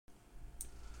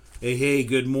Hey,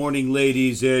 good morning,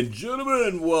 ladies and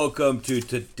gentlemen. Welcome to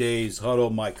today's Huddle.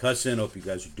 My cousin. Hope you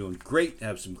guys are doing great.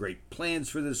 Have some great plans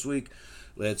for this week.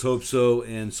 Let's hope so.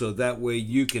 And so that way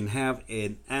you can have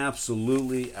an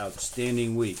absolutely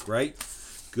outstanding week, right?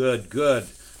 Good, good.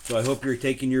 So I hope you're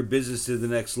taking your business to the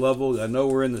next level. I know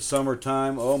we're in the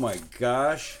summertime. Oh my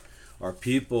gosh. Are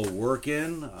people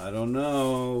working? I don't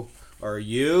know. Are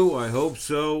you? I hope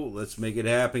so. Let's make it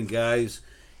happen, guys.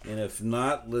 And if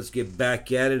not, let's get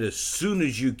back at it as soon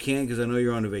as you can because I know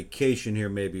you're on a vacation here,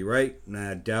 maybe, right? Nah,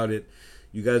 I doubt it.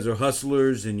 You guys are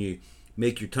hustlers and you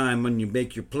make your time and you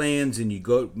make your plans and you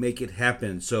go make it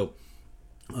happen. So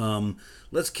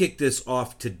let's kick this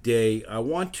off today. I'm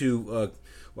going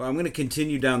to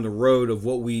continue down the road of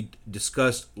what we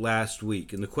discussed last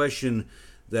week. And the question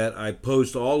that I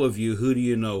posed to all of you, who do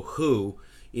you know who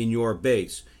in your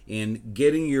base? And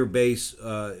getting your base,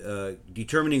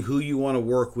 determining who you want to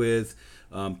work with,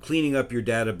 cleaning up your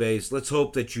database. Let's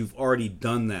hope that you've already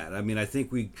done that. I mean, I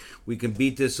think we can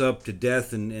beat this up to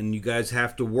death, and you guys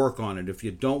have to work on it. If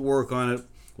you don't work on it,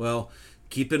 well,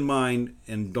 keep in mind,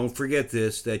 and don't forget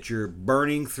this, that you're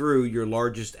burning through your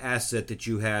largest asset that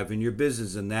you have in your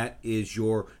business, and that is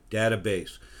your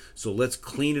database. So let's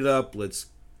clean it up. Let's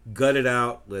gut it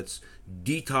out. Let's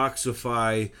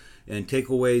detoxify and take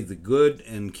away the good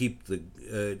and keep the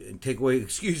take away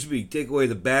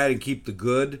the bad and keep the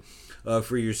good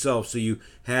for yourself, so you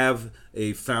have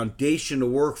a foundation to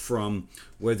work from,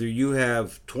 whether you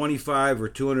have 25 or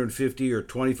 250 or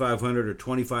 2,500 or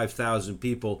 25,000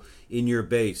 people in your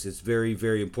base. It's very,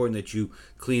 very important that you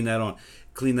clean that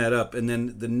up. And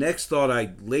then the next thought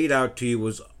I laid out to you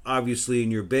was, obviously,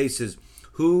 in your base is,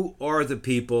 who are the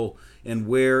people and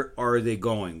where are they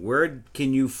going? Where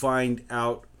can you find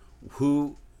out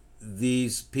who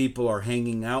these people are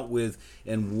hanging out with,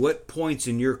 and what points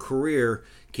in your career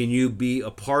can you be a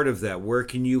part of that? Where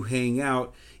can you hang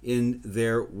out in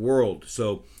their world?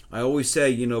 So I always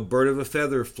say, bird of a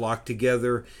feather flock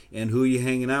together, and who you're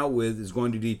hanging out with is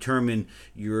going to determine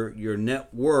your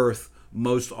net worth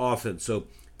most often. So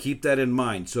keep that in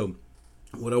mind. So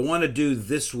what I want to do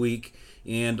this week,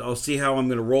 and I'll see how I'm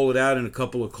going to roll it out in a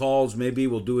couple of calls. Maybe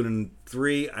we'll do it in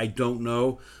 3. I don't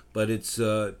know, but it's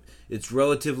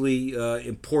relatively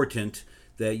important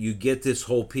that you get this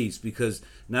whole piece, because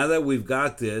now that we've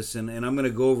got this, and I'm going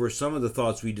to go over some of the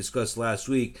thoughts we discussed last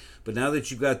week, but now that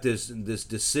you've got this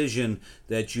decision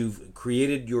that you've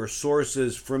created your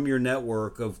sources from your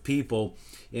network of people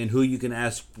and who you can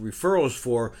ask referrals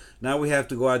for, now we have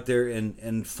to go out there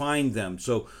and find them.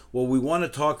 So what we want to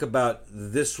talk about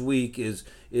this week is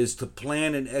to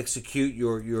plan and execute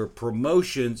your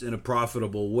promotions in a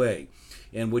profitable way.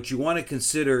 And what you want to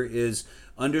consider is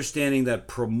understanding that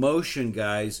promotion,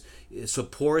 guys,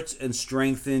 supports and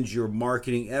strengthens your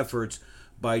marketing efforts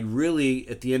by really,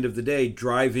 at the end of the day,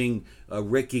 driving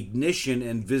recognition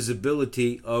and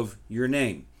visibility of your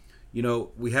name.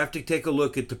 We have to take a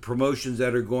look at the promotions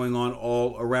that are going on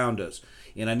all around us.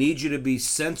 And I need you to be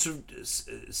sensitive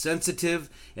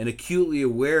and acutely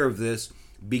aware of this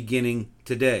beginning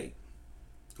today.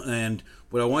 And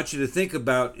what I want you to think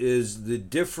about is the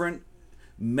different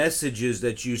messages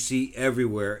that you see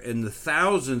everywhere and the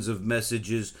thousands of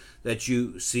messages that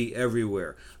you see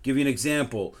everywhere. I'll give you an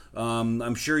example.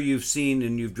 I'm sure you've seen,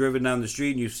 and you've driven down the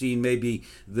street and you've seen maybe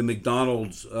the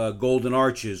McDonald's Golden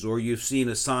Arches, or you've seen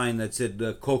a sign that said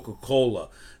Coca-Cola,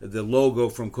 the logo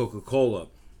from Coca-Cola.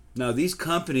 Now, these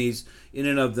companies, in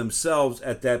and of themselves,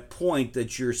 at that point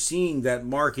that you're seeing that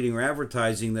marketing or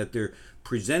advertising that they're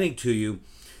presenting to you,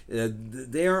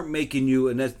 they aren't making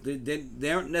you, they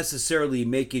aren't necessarily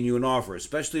making you an offer,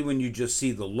 especially when you just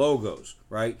see the logos,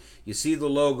 right? You see the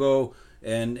logo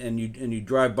and you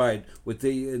drive by it.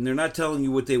 And they're not telling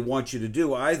you what they want you to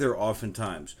do either,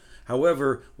 oftentimes.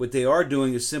 However, what they are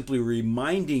doing is simply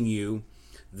reminding you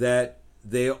that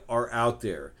they are out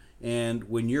there. And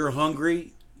when you're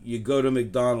hungry, you go to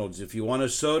McDonald's. If you want a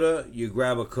soda, you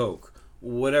grab a Coke.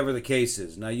 Whatever the case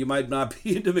is. Now, you might not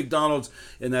be into McDonald's,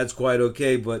 and that's quite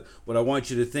okay, but what I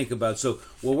want you to think about. So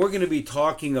what we're going to be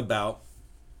talking about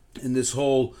in this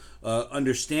whole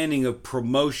understanding of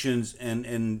promotions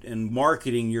and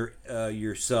marketing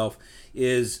yourself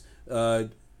is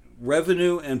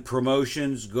revenue and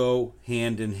promotions go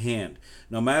hand in hand.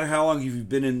 No matter how long you've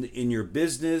been in your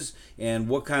business and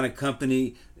what kind of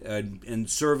company and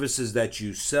services that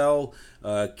you sell,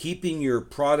 keeping your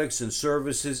products and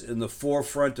services in the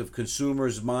forefront of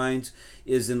consumers' minds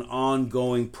is an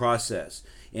ongoing process.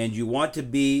 And you want to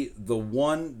be the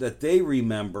one that they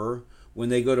remember when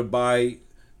they go to buy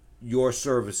your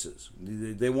services.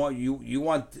 They want you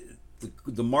want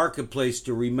the marketplace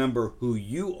to remember who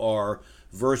you are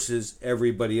versus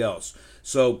everybody else.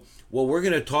 So what we're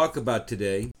going to talk about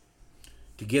today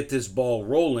to get this ball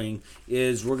rolling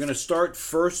is we're going to start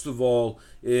first of all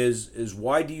is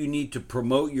why do you need to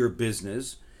promote your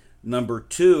business. Number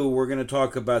two, we're going to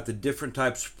talk about the different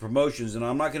types of promotions, and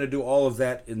I'm not going to do all of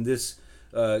that in this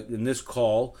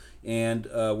call. And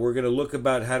we're going to look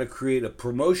about how to create a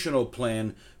promotional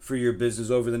plan for your business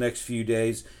over the next few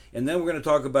days. And then we're going to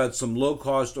talk about some low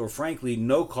cost or frankly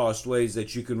no cost ways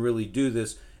that you can really do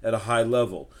this at a high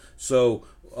level. So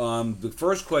the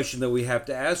first question that we have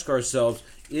to ask ourselves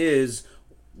is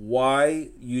why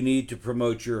you need to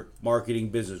promote your marketing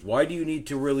business. Why do you need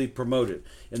to really promote it?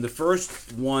 And the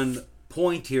first one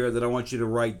point here that I want you to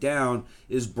write down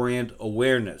is brand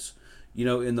awareness. You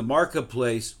know, in the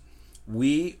marketplace,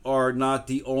 we are not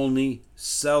the only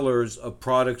sellers of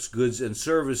products, goods, and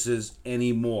services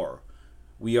anymore.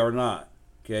 We are not.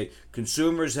 Okay?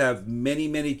 Consumers have many,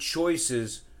 many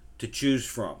choices to choose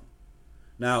from.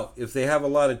 Now, if they have a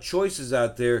lot of choices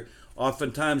out there,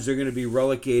 oftentimes they're going to be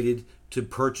relegated to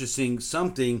purchasing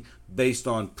something based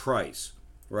on price,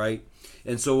 right?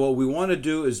 And so what we want to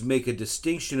do is make a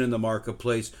distinction in the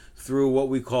marketplace through what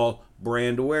we call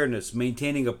brand awareness,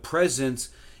 maintaining a presence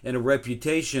and a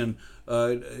reputation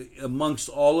amongst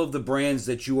all of the brands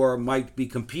that you might be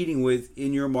competing with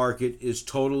in your market is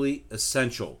totally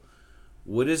essential.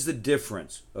 What is the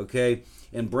difference? Okay,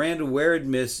 and brand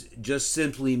awareness just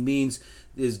simply means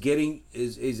is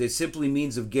a simply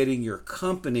means of getting your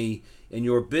company and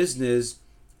your business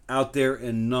out there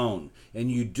and known,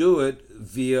 and you do it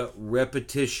via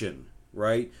repetition,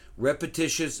 right?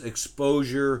 Repetitious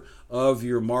exposure of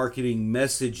your marketing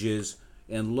messages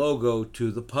and logo to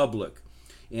the public.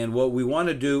 And what we want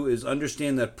to do is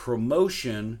understand that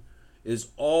promotion is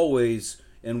always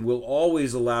and will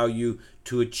always allow you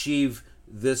to achieve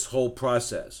this whole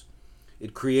process.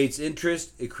 It creates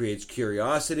interest, it creates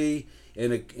curiosity,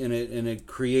 and it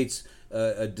creates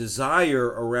a desire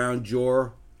around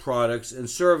your products and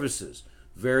services.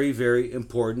 Very, very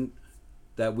important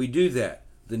that we do that.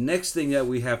 The next thing that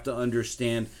we have to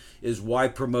understand is why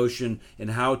promotion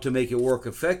and how to make it work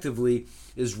effectively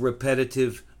is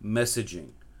repetitive messaging.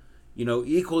 You know,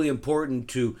 equally important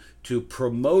to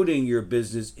promoting your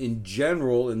business in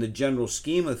general, in the general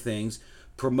scheme of things,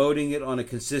 promoting it on a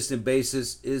consistent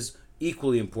basis is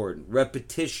equally important.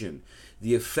 Repetition,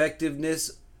 the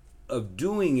effectiveness of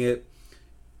doing it,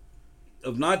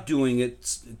 of not doing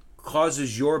it,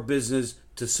 causes your business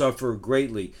to suffer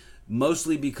greatly,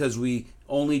 mostly because we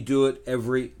only do it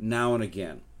every now and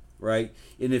again, right?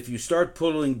 And if you start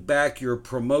pulling back your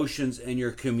promotions and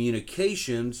your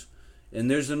communications, and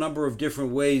there's a number of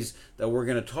different ways that we're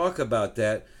going to talk about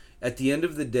that, at the end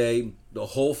of the day, the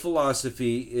whole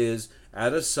philosophy is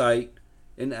out of sight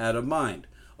and out of mind.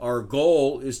 Our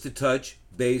goal is to touch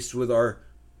base with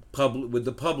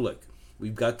the public.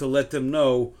 We've got to let them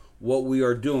know what we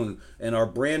are doing, and our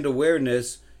brand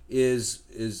awareness is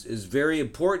very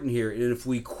important here. And if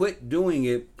we quit doing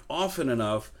it often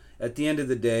enough, at the end of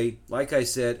the day, like I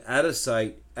said, out of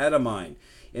sight, out of mind.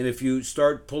 And if you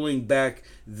start pulling back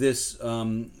this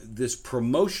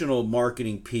promotional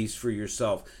marketing piece for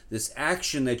yourself, this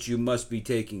action that you must be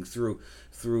taking through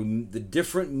the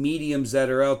different mediums that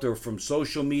are out there, from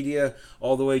social media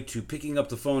all the way to picking up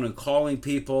the phone and calling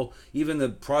people, even the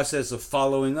process of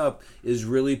following up is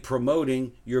really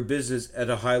promoting your business at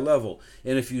a high level.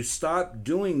 And if you stop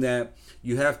doing that,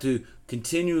 you have to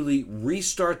continually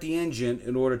restart the engine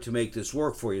in order to make this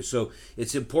work for you. So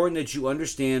it's important that you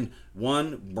understand,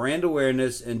 one, brand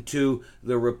awareness, and two,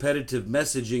 the repetitive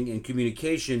messaging and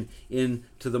communication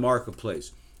into the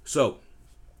marketplace. So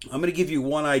I'm going to give you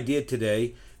one idea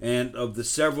today, and of the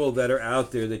several that are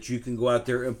out there that you can go out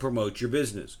there and promote your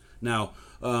business. Now,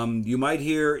 you might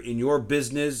hear in your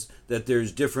business that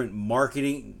there's different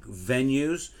marketing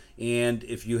venues, and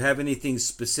if you have anything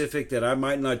specific that I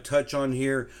might not touch on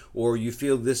here, or you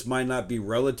feel this might not be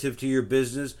relative to your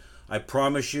business, I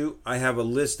promise you I have a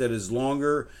list that is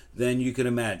longer than you can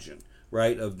imagine,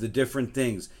 right, of the different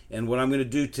things. And what I'm going to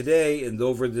do today and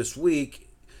over this week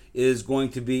is going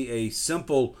to be a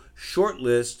simple short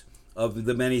list of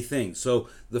the many things. So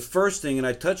the first thing, and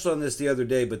I touched on this the other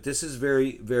day, but this is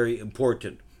very, very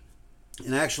important.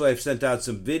 And actually I've sent out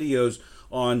some videos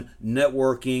on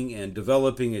networking and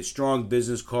developing a strong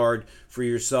business card for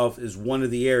yourself is one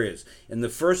of the areas. And the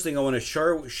first thing I want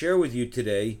to share with you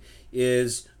today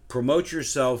is promote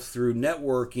yourself through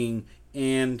networking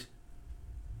and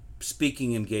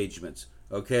speaking engagements.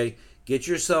 Okay? Get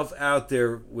yourself out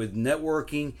there with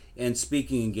networking and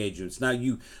speaking engagements. Now,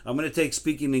 I'm going to take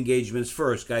speaking engagements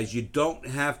first, guys. You don't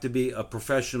have to be a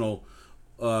professional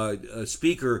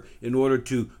speaker in order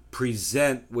to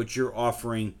present what you're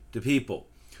offering to people.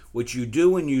 What you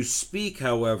do when you speak,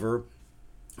 however,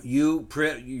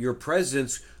 your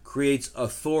presence creates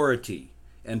authority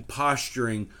and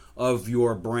posturing of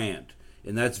your brand.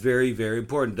 And that's very, very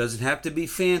important. It doesn't have to be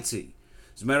fancy.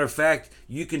 As a matter of fact,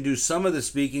 you can do some of the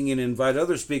speaking and invite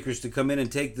other speakers to come in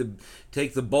and take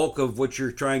the bulk of what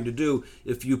you're trying to do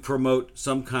if you promote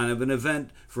some kind of an event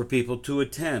for people to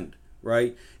attend,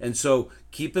 right? And so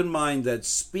keep in mind that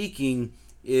speaking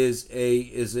is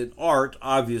an art,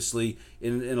 obviously,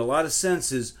 in a lot of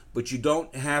senses, but you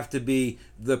don't have to be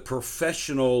the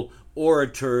professional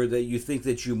orator that you think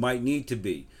that you might need to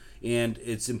be. And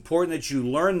it's important that you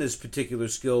learn this particular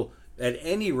skill at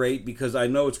any rate, because I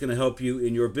know it's going to help you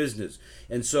in your business.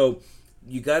 And so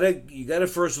you gotta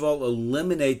first of all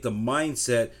eliminate the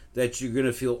mindset that you're going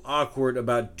to feel awkward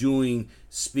about doing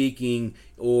speaking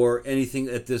or anything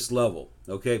at this level.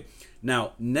 Okay.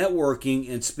 Now,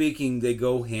 networking and speaking, they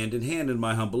go hand in hand, in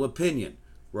my humble opinion,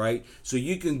 right? So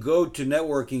you can go to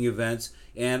networking events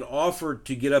and offer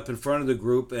to get up in front of the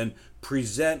group and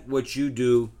present what you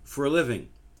do for a living.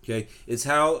 Okay,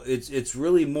 it's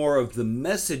really more of the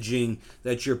messaging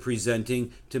that you're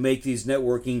presenting to make these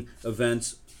networking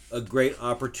events a great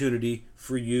opportunity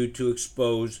for you to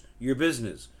expose your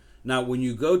business. Now, when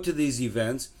you go to these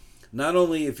events, you're not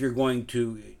only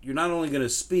going to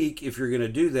speak if you're going to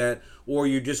do that, or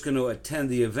you're just going to attend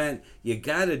the event. You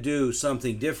got to do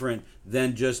something different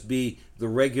than just be the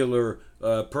regular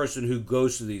person who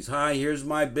goes to these. Hi, here's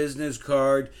my business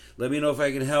card. Let me know if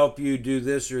I can help you do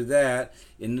this or that,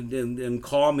 and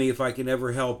call me if I can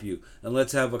ever help you. And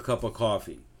let's have a cup of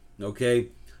coffee. Okay?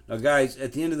 Now, guys,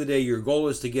 at the end of the day, your goal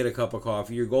is to get a cup of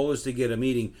coffee. Your goal is to get a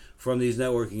meeting from these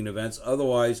networking events.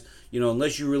 Otherwise,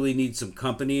 unless you really need some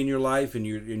company in your life and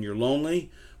you're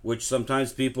lonely, which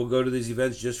sometimes people go to these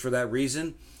events just for that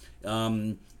reason,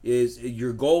 is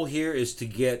your goal here is to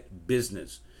get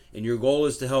business. And your goal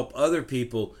is to help other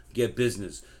people get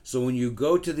business. So when you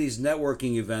go to these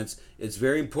networking events, it's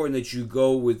very important that you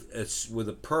go with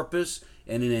a purpose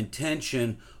and an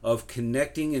intention of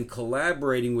connecting and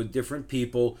collaborating with different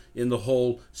people in the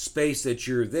whole space that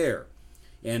you're there,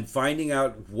 and finding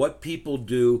out what people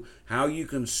do, how you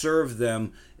can serve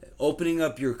them, opening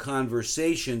up your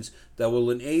conversations that will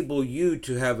enable you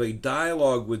to have a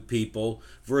dialogue with people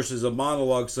versus a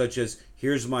monologue such as,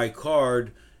 here's my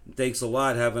card, thanks a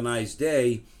lot, have a nice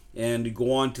day, and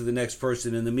go on to the next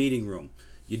person in the meeting room.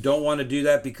 You don't want to do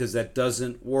that, because that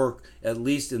doesn't work, at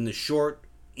least in the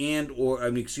in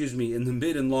the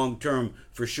mid and long term,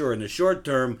 for sure. In the short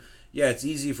term, yeah, it's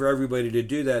easy for everybody to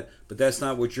do that, but that's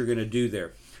not what you're going to do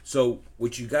there. So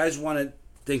what you guys want to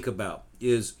think about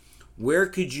is, where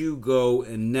could you go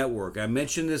and network? I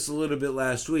mentioned this a little bit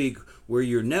last week, where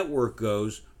your network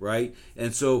goes, right?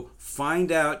 And so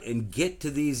find out and get to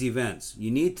these events.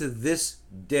 You need to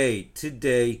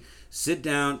today, sit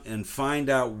down and find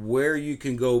out where you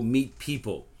can go meet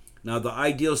people. Now, the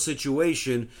ideal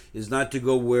situation is not to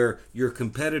go where your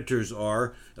competitors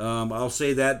are. I'll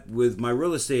say that with my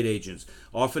real estate agents.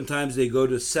 Oftentimes they go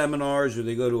to seminars or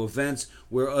they go to events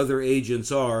where other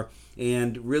agents are,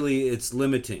 and really it's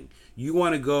limiting. You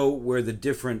want to go where the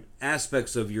different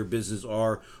aspects of your business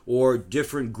are, or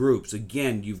different groups.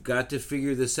 Again, you've got to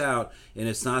figure this out, and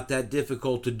it's not that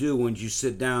difficult to do once you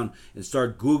sit down and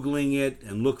start Googling it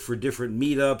and look for different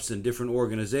meetups and different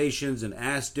organizations and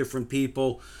ask different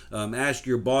people. Ask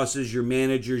your bosses, your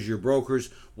managers, your brokers,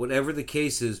 whatever the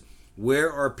case is,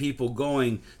 where are people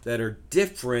going that are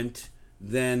different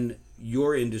than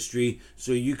your industry,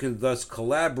 so you can thus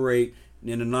collaborate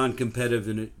in a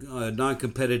non-competitive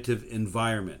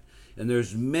environment. And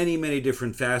there's many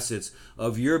different facets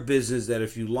of your business that,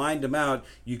 if you lined them out,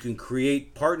 you can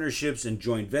create partnerships and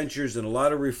joint ventures and a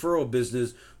lot of referral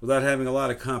business without having a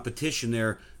lot of competition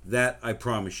there. That I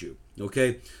promise you.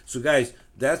 Okay, so guys,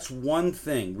 that's one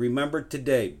thing. Remember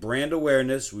today, brand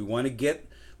awareness. We want to get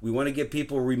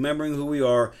people remembering who we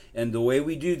are, and the way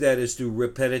we do that is through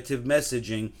repetitive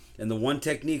messaging. And the one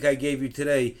technique I gave you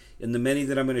today, and the many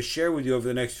that I'm going to share with you over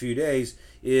the next few days,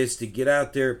 is to get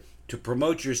out there to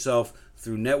promote yourself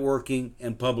through networking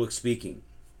and public speaking.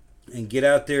 And get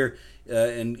out there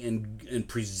and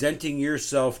presenting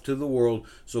yourself to the world,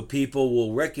 so people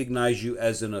will recognize you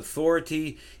as an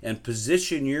authority and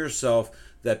position yourself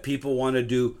that people want to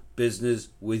do business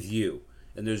with you.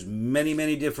 And there's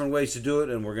many different ways to do it,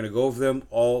 and we're going to go over them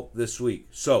all this week.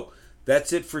 So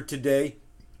that's it for today.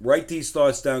 Write these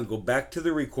thoughts down, go back to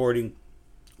the recording,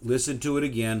 listen to it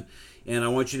again, and I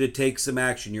want you to take some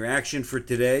action. Your action for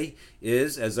today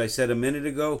is, as I said a minute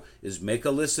ago, is make a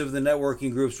list of the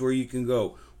networking groups where you can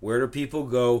go. Where do people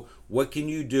go? What can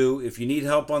you do? If you need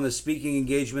help on the speaking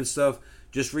engagement stuff,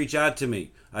 just reach out to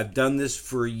me. I've done this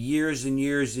for years and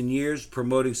years and years,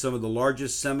 promoting some of the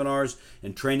largest seminars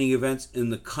and training events in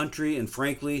the country and,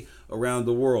 frankly, around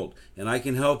the world. And I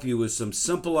can help you with some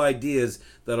simple ideas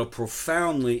that'll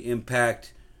profoundly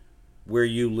impact where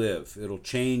you live. It'll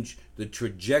change the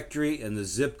trajectory and the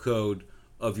zip code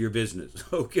of your business.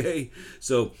 Okay?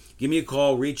 So give me a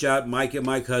call, reach out, Mike at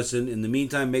Mike Husson. In the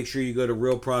meantime, make sure you go to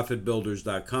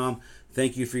realprofitbuilders.com.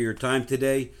 Thank you for your time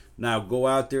today. Now go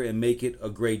out there and make it a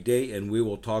great day, and we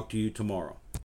will talk to you tomorrow.